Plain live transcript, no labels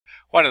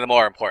One of the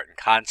more important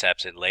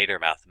concepts in later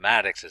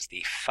mathematics is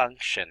the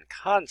function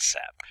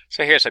concept.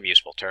 So here's some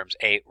useful terms.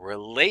 A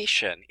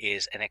relation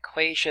is an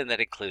equation that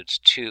includes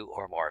two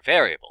or more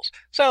variables.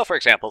 So for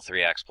example,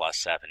 3x plus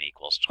 7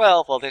 equals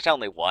 12. Well, there's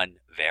only one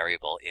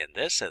variable in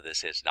this, so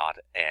this is not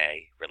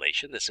a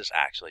relation. This is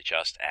actually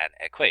just an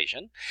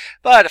equation.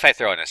 But if I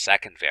throw in a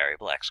second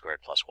variable, x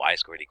squared plus y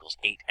squared equals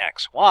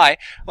 8xy,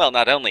 well,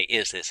 not only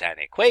is this an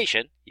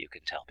equation, you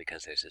can tell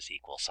because there's this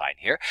equal sign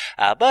here,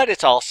 but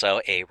it's also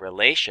a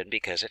relation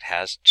because it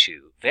has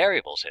two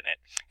variables in it.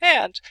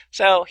 And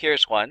so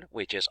here's one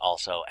which is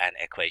also an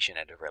equation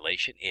and a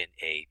relation in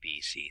a, b,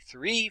 c,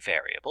 three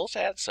variables,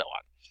 and so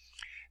on.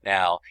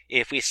 Now,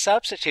 if we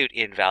substitute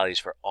in values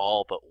for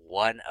all but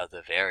one of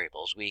the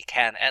variables, we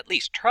can at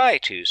least try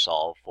to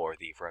solve for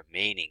the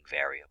remaining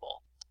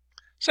variable.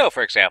 So,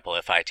 for example,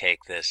 if I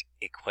take this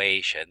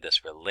equation,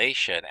 this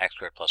relation, x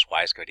squared plus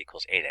y squared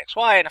equals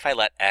 8xy, and if I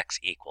let x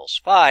equals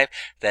 5,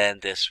 then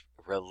this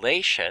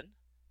relation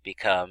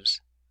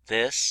becomes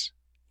this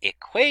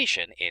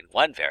equation in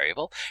one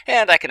variable,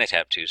 and I can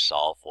attempt to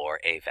solve for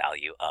a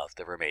value of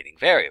the remaining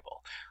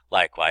variable.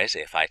 Likewise,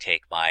 if I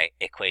take my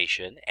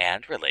equation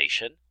and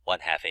relation,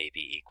 1/2 ab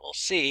equals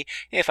c,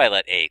 if I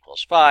let a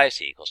equals 5,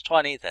 c equals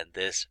 20, then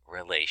this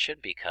relation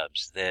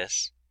becomes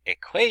this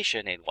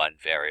equation in one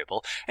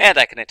variable, and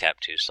I can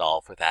attempt to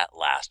solve for that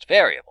last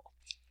variable.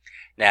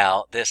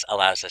 Now, this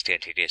allows us to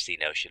introduce the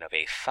notion of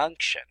a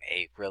function.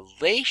 A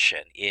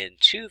relation in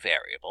two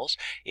variables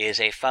is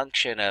a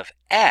function of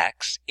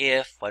x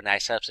if, when I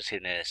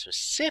substitute in a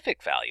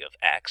specific value of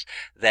x,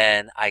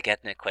 then I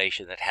get an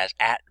equation that has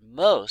at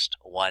most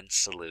one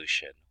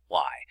solution,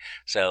 y.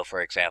 So,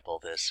 for example,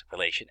 this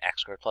relation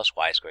x squared plus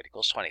y squared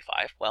equals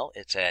 25, well,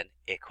 it's an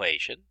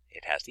equation.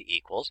 It has the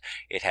equals.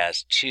 It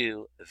has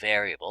two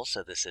variables,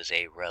 so this is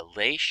a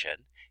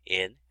relation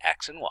in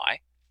x and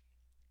y.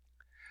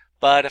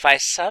 But if I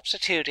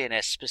substitute in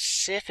a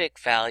specific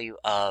value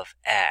of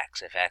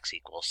x, if x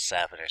equals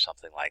 7 or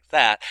something like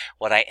that,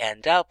 what I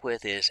end up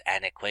with is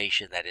an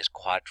equation that is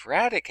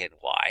quadratic in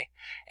y,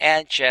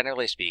 and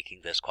generally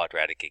speaking, this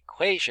quadratic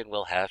equation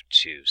will have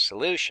two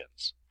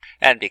solutions.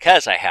 And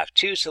because I have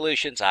two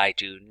solutions, I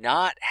do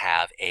not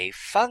have a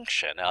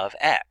function of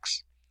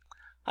x.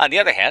 On the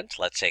other hand,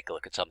 let's take a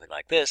look at something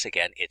like this.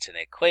 Again, it's an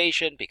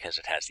equation because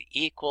it has the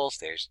equals.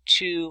 There's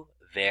two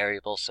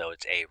variables, so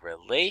it's a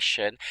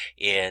relation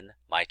in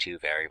my two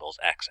variables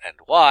x and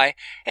y.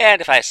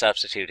 And if I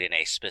substitute in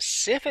a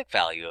specific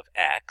value of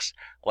x,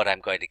 what I'm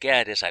going to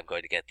get is I'm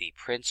going to get the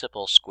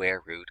principal square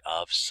root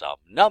of some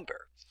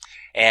number.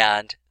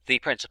 And the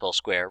principal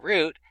square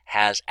root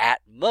has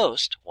at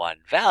most one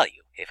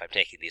value. If I'm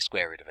taking the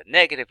square root of a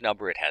negative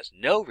number, it has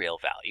no real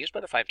values,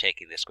 but if I'm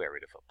taking the square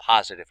root of a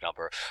positive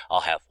number,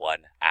 I'll have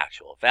one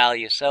actual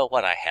value. So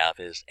what I have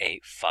is a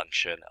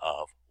function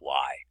of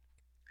y.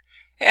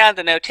 And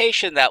the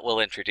notation that we'll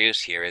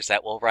introduce here is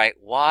that we'll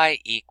write y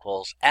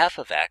equals f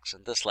of x,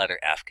 and this letter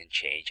f can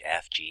change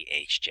f, g,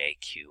 h, j,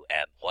 q,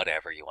 m,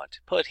 whatever you want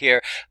to put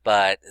here,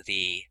 but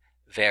the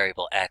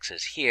variable x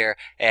is here,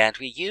 and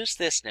we use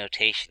this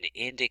notation to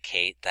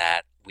indicate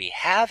that we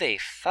have a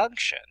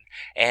function,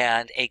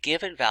 and a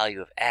given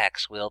value of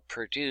x will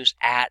produce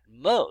at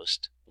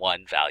most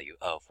one value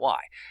of y.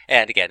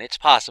 And again, it's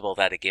possible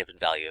that a given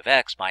value of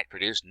x might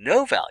produce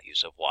no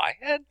values of y,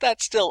 and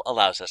that still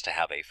allows us to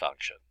have a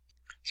function.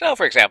 So,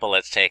 for example,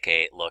 let's take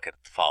a look at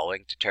the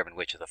following, determine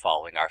which of the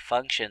following are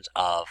functions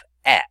of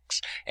x.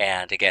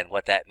 And again,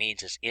 what that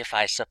means is if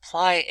I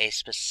supply a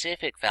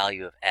specific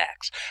value of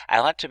x,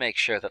 I want to make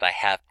sure that I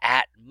have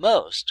at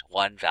most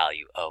one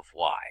value of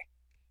y.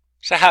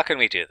 So how can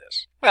we do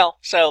this? Well,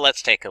 so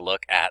let's take a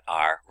look at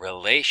our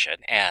relation.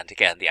 And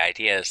again, the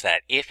idea is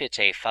that if it's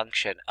a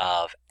function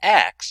of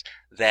x,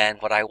 then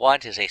what I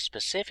want is a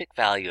specific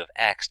value of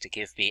x to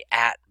give me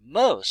at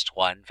most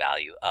one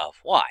value of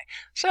y.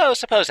 So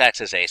suppose x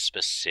is a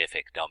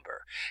specific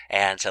number.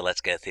 And so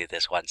let's go through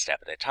this one step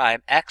at a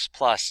time. X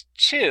plus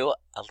 2,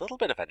 a little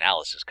bit of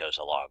analysis goes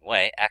a long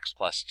way. X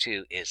plus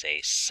 2 is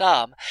a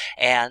sum,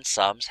 and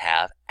sums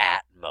have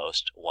at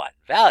most one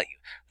value.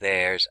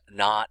 There's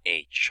not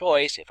a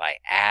choice. If I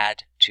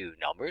add two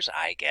numbers,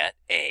 I get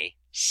a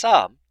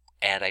sum,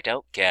 and I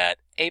don't get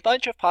a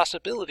bunch of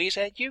possibilities,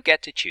 and you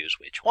get to choose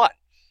which one.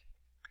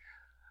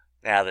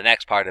 Now, the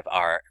next part of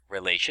our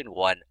relation,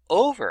 1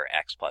 over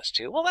x plus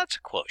 2, well, that's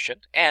a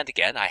quotient. And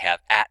again, I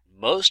have at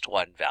most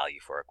one value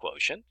for a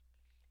quotient.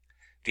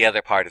 The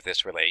other part of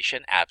this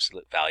relation,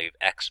 absolute value of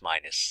x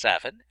minus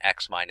 7.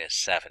 X minus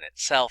 7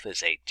 itself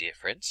is a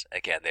difference.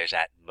 Again, there's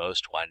at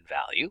most one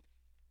value.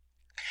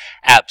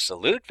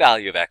 Absolute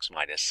value of x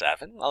minus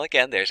 7, well,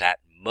 again, there's at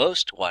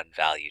most one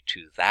value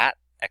to that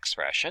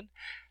expression.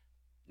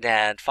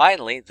 And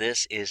finally,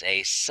 this is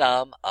a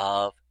sum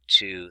of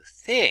two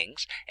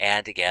things,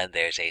 and again,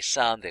 there's a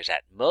sum, there's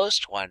at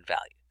most one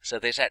value. So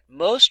there's at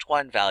most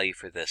one value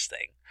for this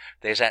thing,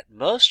 there's at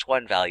most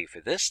one value for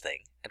this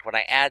thing, and when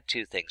I add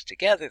two things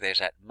together,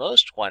 there's at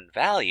most one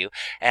value,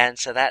 and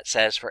so that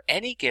says for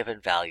any given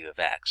value of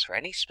x, for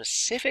any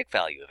specific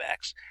value of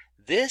x,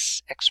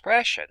 this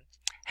expression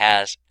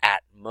has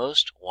at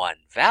most one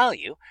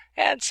value,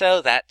 and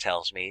so that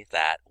tells me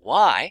that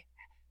y,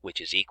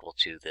 which is equal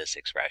to this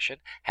expression,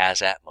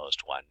 has at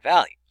most one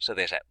value. So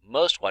there's at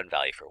most one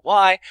value for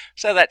y,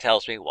 so that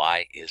tells me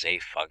y is a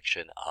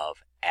function of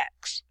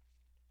x.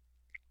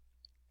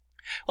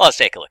 Well, let's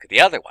take a look at the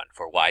other one.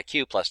 For y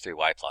cubed plus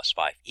 3y plus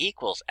 5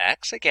 equals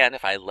x, again,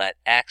 if I let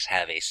x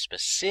have a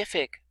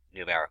specific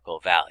numerical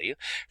value,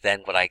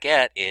 then what I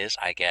get is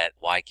I get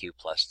y cubed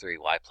plus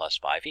 3y plus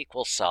 5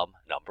 equals some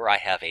number. I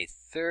have a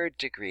third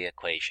degree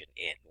equation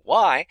in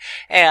y,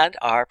 and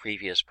our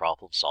previous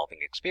problem solving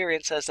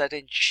experience says that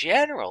in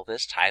general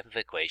this type of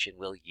equation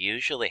will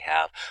usually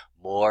have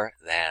more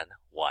than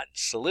one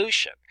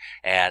solution.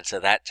 And so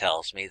that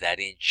tells me that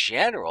in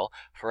general,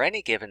 for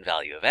any given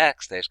value of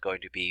x, there's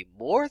going to be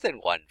more than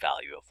one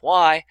value of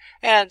y,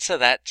 and so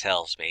that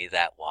tells me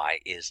that y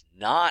is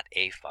not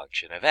a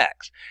function of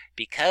x.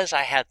 Because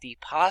I have the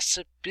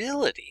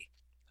possibility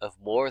of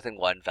more than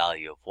one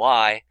value of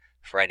y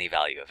for any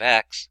value of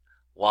x,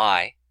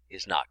 y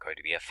is not going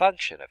to be a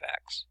function of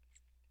x.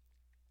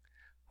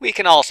 We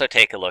can also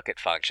take a look at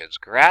functions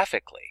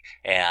graphically.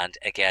 And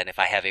again, if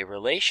I have a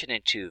relation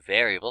in two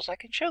variables, I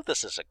can show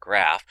this as a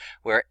graph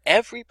where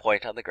every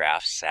point on the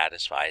graph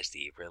satisfies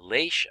the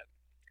relation.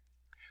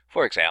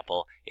 For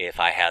example, if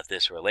I have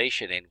this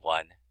relation in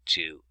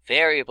two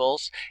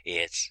variables,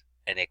 it's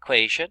an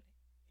equation.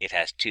 It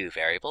has two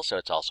variables, so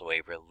it's also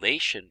a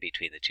relation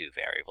between the two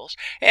variables.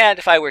 And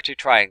if I were to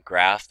try and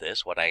graph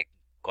this, what I'm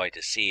going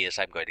to see is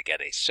I'm going to get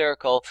a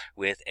circle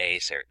with a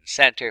certain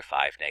center,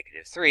 5,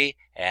 -3,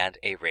 and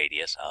a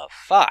radius of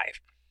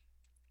 5.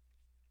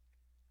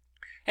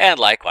 And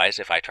likewise,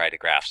 if I try to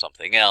graph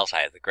something else,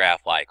 I have the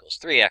graph y equals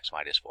 3x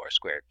minus 4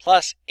 squared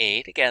plus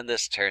 8. Again,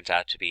 this turns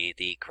out to be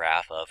the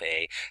graph of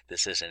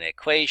this is an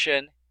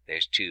equation.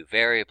 There's two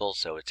variables,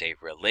 so it's a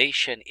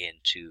relation in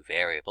two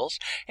variables.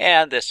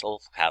 And this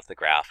will have the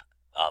graph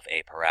of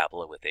a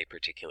parabola with a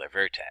particular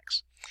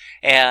vertex.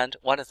 And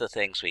one of the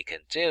things we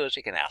can do is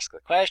we can ask the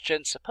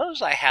question,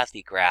 suppose I have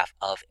the graph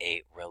of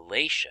a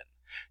relation.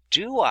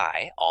 Do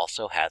I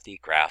also have the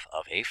graph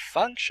of a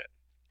function?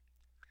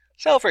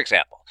 So for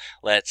example,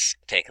 let's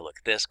take a look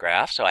at this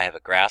graph. So I have a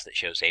graph that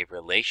shows a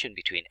relation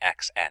between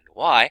x and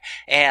y,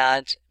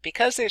 and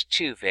because there's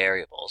two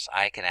variables,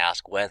 I can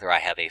ask whether I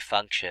have a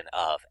function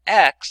of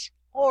x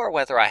or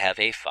whether I have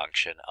a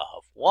function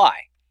of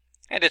y.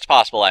 And it's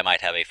possible I might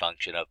have a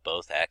function of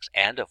both x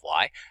and of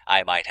y.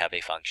 I might have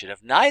a function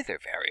of neither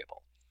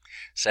variable.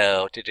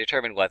 So to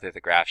determine whether the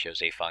graph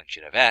shows a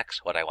function of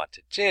x, what I want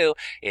to do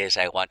is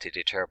I want to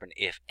determine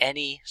if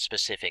any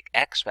specific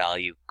x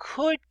value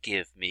could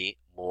give me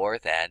more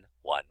than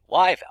one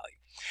y value.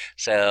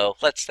 So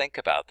let's think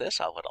about this.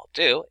 What I'll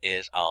do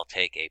is I'll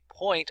take a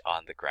point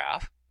on the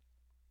graph,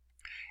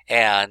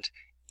 and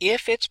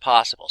if it's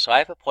possible, so I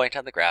have a point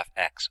on the graph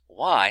x,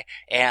 y,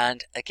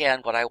 and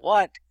again, what I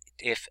want,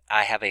 if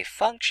I have a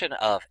function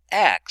of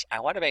x, I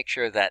want to make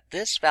sure that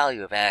this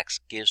value of x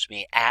gives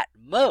me at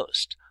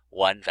most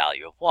one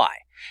value of y.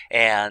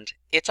 And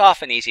it's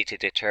often easy to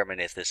determine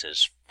if this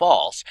is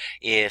false.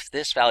 If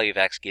this value of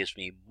x gives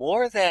me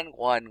more than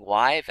one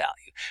y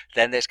value,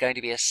 then there's going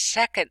to be a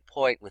second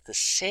point with the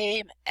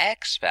same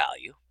x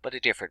value, but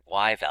a different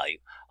y value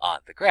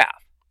on the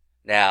graph.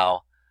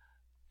 Now,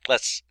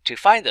 to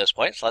find those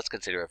points, let's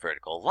consider a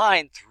vertical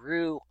line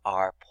through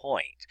our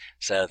point.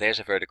 So there's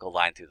a vertical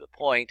line through the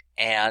point,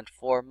 and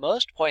for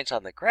most points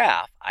on the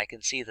graph, I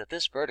can see that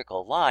this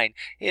vertical line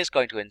is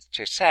going to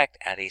intersect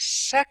at a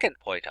second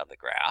point on the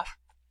graph,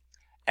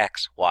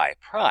 x, y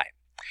prime.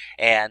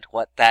 And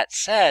what that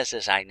says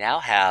is I now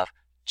have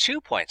 2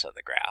 points on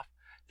the graph,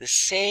 the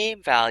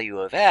same value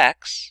of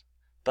x,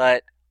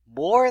 but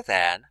more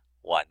than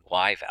one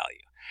y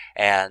value.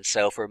 And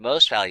so for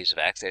most values of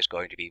x, there's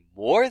going to be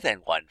more than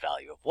one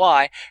value of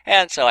y,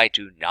 and so I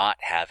do not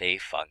have a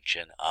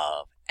function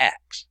of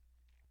x.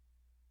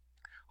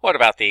 What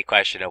about the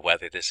question of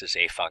whether this is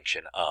a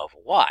function of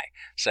y?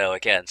 So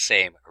again,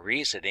 same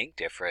reasoning,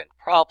 different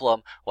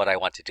problem. What I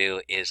want to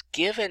do is,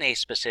 given a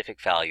specific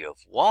value of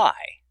y,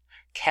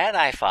 can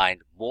I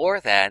find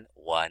more than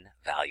one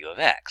value of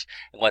x?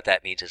 And what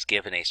that means is,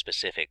 given a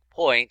specific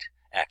point,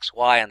 x,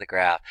 y on the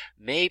graph,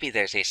 maybe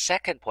there's a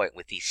second point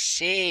with the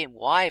same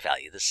y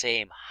value, the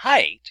same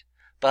height,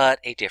 but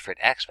a different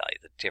x value,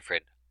 the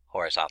different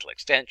horizontal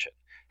extension.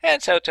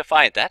 And so to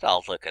find that,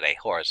 I'll look at a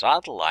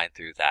horizontal line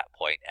through that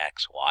point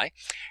x, y,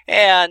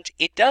 and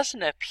it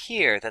doesn't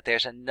appear that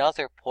there's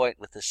another point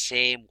with the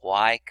same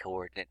y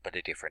coordinate but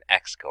a different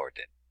x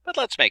coordinate. But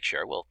let's make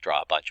sure. We'll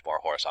draw a bunch more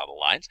horizontal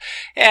lines.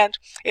 And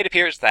it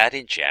appears that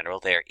in general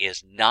there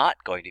is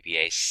not going to be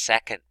a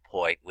second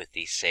point with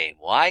the same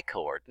y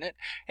coordinate,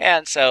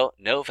 and so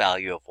no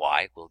value of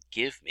y will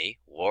give me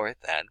more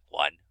than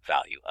one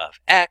value of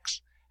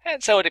x,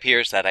 and so it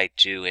appears that I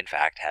do in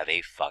fact have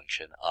a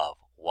function of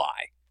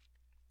y.